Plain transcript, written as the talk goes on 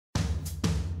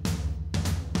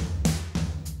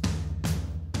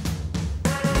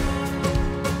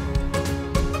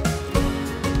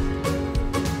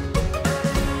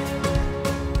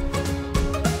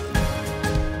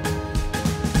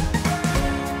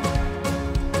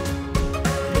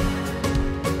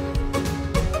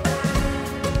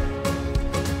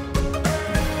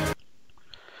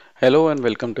Hello and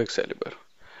welcome to Excalibur.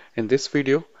 In this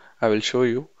video, I will show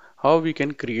you how we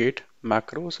can create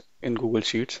macros in Google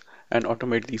Sheets and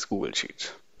automate these Google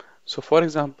Sheets. So for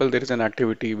example, there is an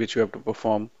activity which you have to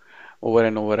perform over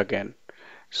and over again.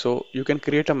 So you can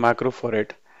create a macro for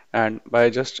it, and by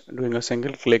just doing a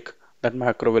single click, that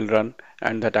macro will run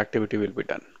and that activity will be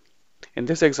done. In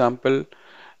this example,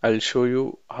 I'll show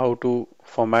you how to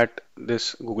format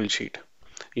this Google Sheet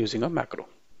using a macro.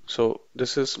 So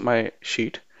this is my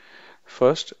sheet.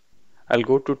 First, I'll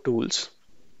go to Tools,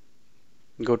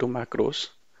 go to Macros,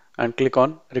 and click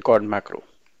on Record Macro.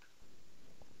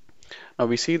 Now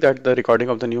we see that the recording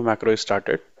of the new macro is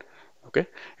started. Okay,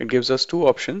 it gives us two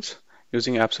options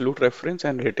using absolute reference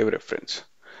and relative reference.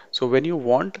 So when you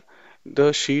want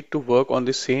the sheet to work on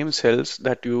the same cells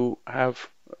that you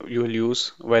will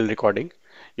use while recording,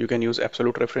 you can use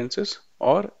absolute references,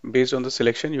 or based on the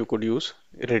selection you could use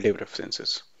relative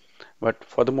references. But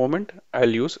for the moment, I'll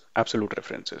use absolute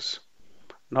references.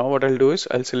 Now what I'll do is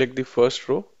I'll select the first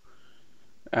row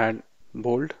and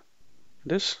bold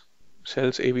this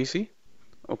cells ABC.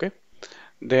 Okay,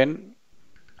 then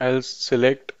I'll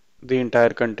select the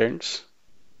entire contents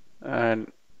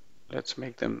and let's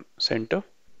make them center.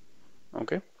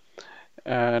 Okay,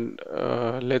 and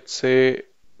let's say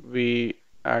we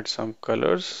add some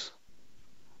colors,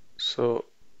 so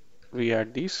we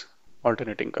add these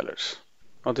alternating colors.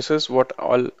 Now this is what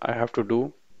all I have to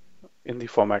do in the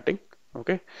formatting.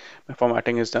 Okay, my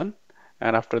formatting is done,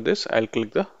 and after this I'll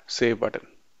click the save button.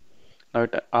 Now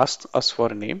it asks us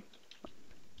for a name,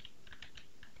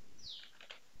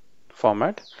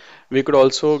 format. We could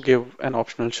also give an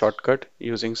optional shortcut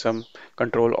using some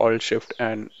Control Alt Shift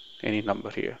and any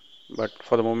number here. But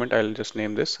for the moment, I'll just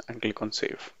name this and click on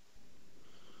save.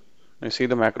 You see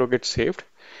the macro gets saved.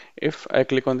 If I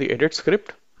click on the edit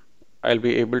script, I'll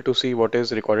be able to see what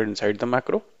is recorded inside the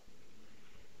macro.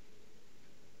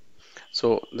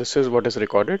 So this is what is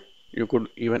recorded. You could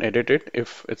even edit it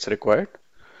if it's required.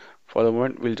 For the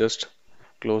moment, we'll just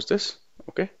close this.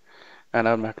 Okay, and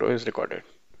our macro is recorded.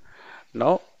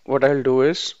 Now what I'll do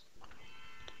is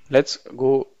let's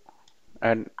go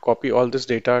and copy all this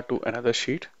data to another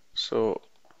sheet. So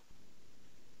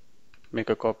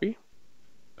make a copy,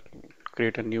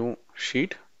 create a new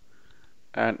sheet,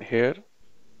 and here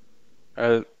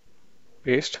I'll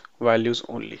paste values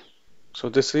only. So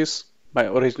this is my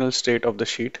original state of the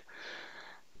sheet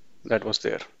that was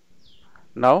there.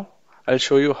 Now I'll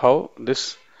show you how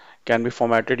this can be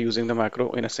formatted using the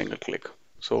macro in a single click.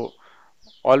 So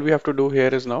all we have to do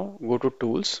here is now go to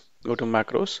Tools, go to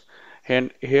Macros,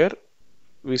 and here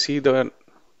we see the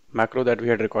macro that we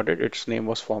had recorded. Its name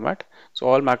was format. So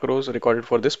all macros recorded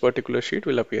for this particular sheet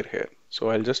will appear here.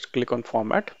 So I'll just click on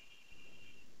format.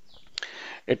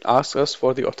 It asks us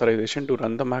for the authorization to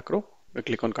run the macro. We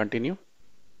click on continue.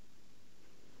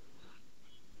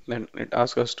 Then it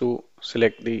asks us to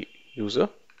select the user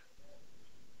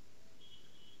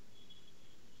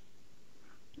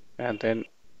and then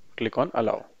click on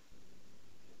allow.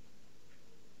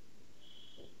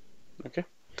 Okay.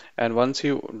 And once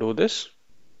you do this,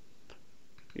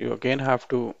 you again have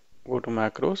to go to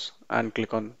macros and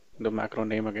click on the macro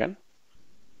name again.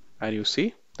 And you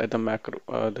see that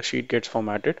the sheet gets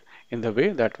formatted in the way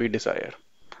that we desire.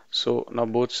 So now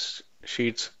both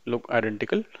sheets look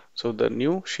identical. So the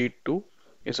new sheet 2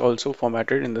 is also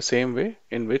formatted in the same way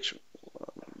in which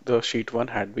the sheet 1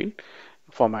 had been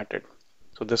formatted.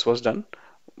 So this was done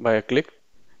by a click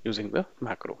using the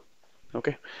macro.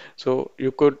 Okay, so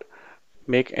you could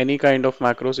make any kind of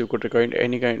macros, you could record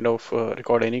any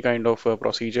kind of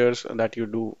procedures that you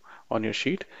do on your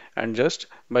sheet, and just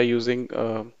by using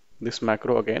this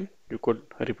macro again, you could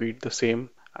repeat the same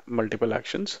multiple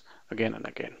actions again and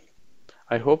again.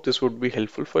 I hope this would be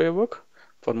helpful for your work.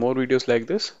 For more videos like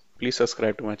this, please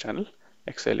subscribe to my channel,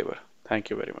 Excalibur.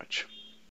 Thank you very much.